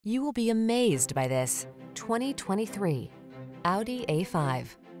You will be amazed by this 2023 Audi A5.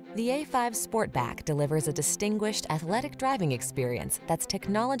 The A5 Sportback delivers a distinguished athletic driving experience that's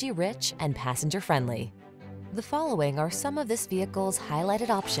technology-rich and passenger-friendly. The following are some of this vehicle's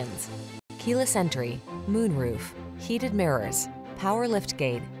highlighted options: keyless entry, moonroof, heated mirrors, power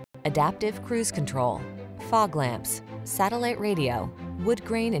liftgate, adaptive cruise control, fog lamps, satellite radio, wood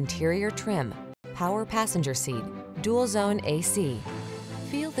grain interior trim, power passenger seat, dual zone AC.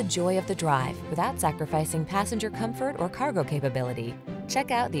 Feel the joy of the drive without sacrificing passenger comfort or cargo capability. Check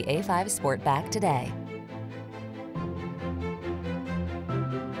out the A5 Sportback today.